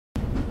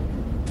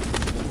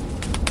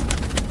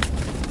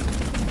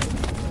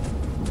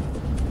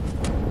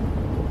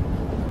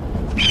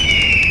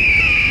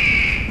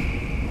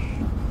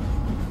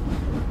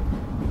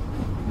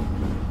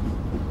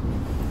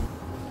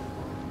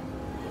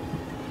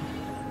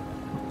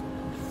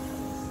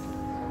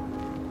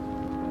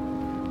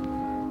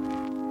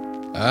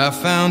I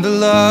found a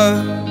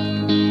love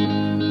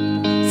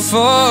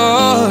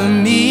for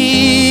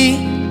me.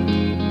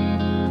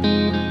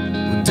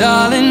 Well,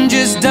 darling,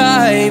 just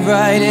dive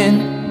right in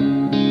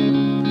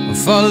and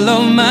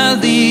follow my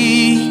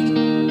lead.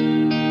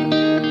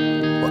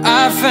 Well,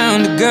 I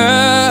found a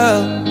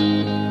girl,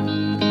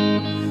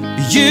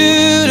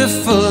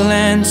 beautiful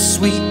and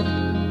sweet.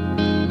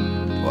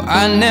 Well,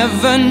 I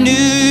never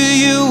knew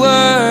you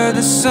were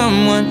the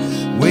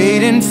someone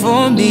waiting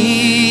for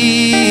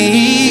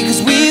me.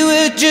 'Cause we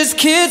were just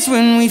kids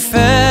when we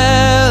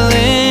fell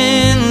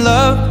in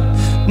love,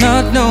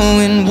 not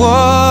knowing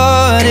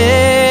what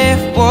it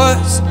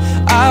was.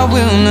 I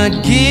will not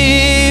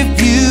give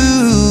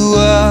you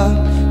up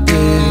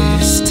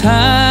this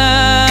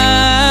time.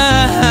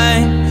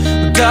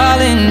 Well,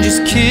 darling,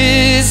 just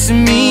kiss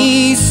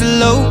me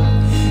slow.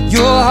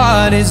 Your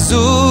heart is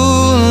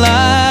all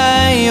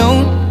I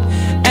own,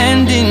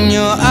 and in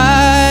your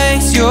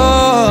eyes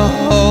you're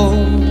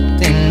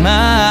holding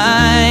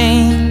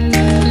mine.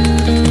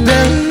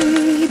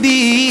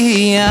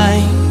 Baby,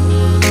 I'm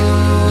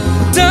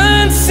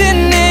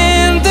dancing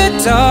in the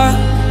dark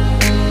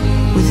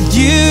with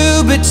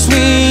you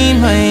between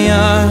my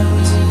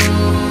arms,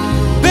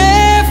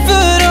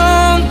 barefoot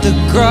on the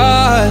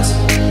grass.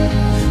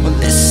 We're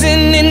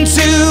listening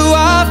to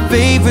our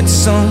favorite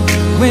song.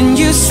 When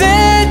you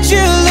said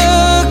you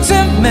looked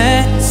a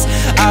mess,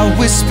 I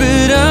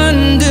whispered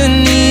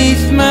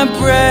underneath my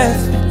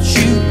breath, but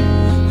you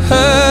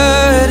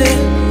heard it.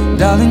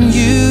 Darling,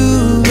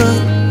 you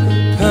look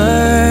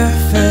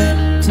perfect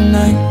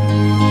tonight.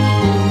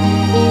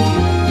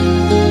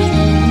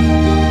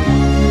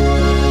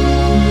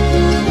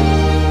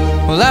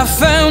 Well, I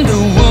found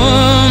a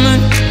woman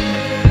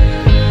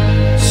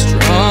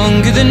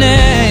stronger than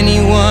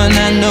anyone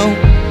I know.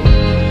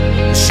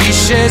 She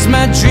shares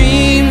my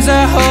dreams.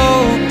 I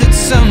hope that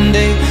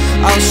someday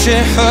I'll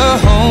share her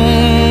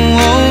home.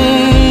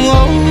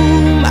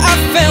 I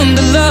found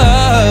a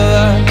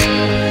love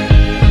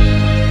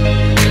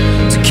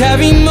to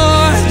carry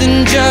more than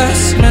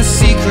just my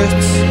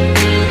secrets,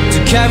 to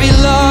carry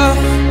love,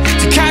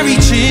 to carry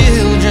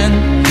children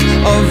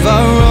of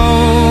our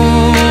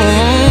own.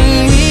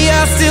 We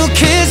are still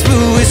kids,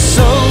 but we're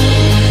so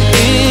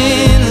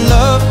in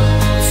love,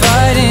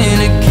 fighting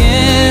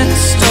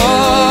against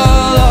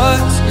all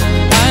odds.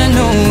 I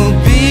know we'll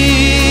be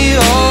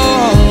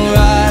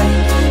alright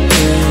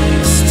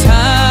this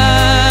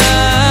time.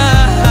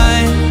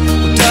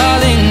 Well,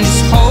 darling,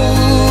 just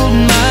hold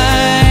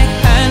my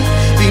hand,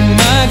 be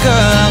my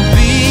girl, I'll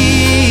be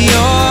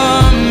your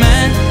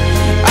man.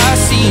 I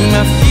see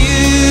my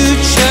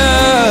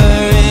future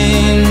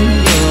in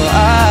your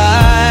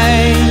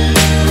eyes.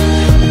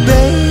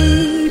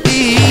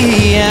 Baby,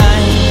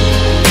 I'm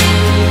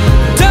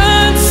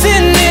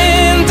dancing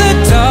in the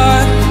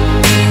dark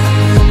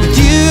with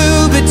you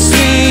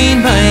between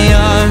my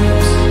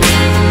arms,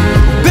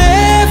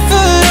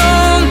 barefoot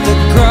on the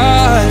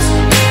grass,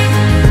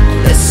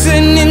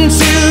 listening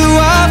to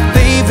our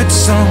favorite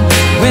song.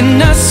 When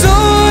I saw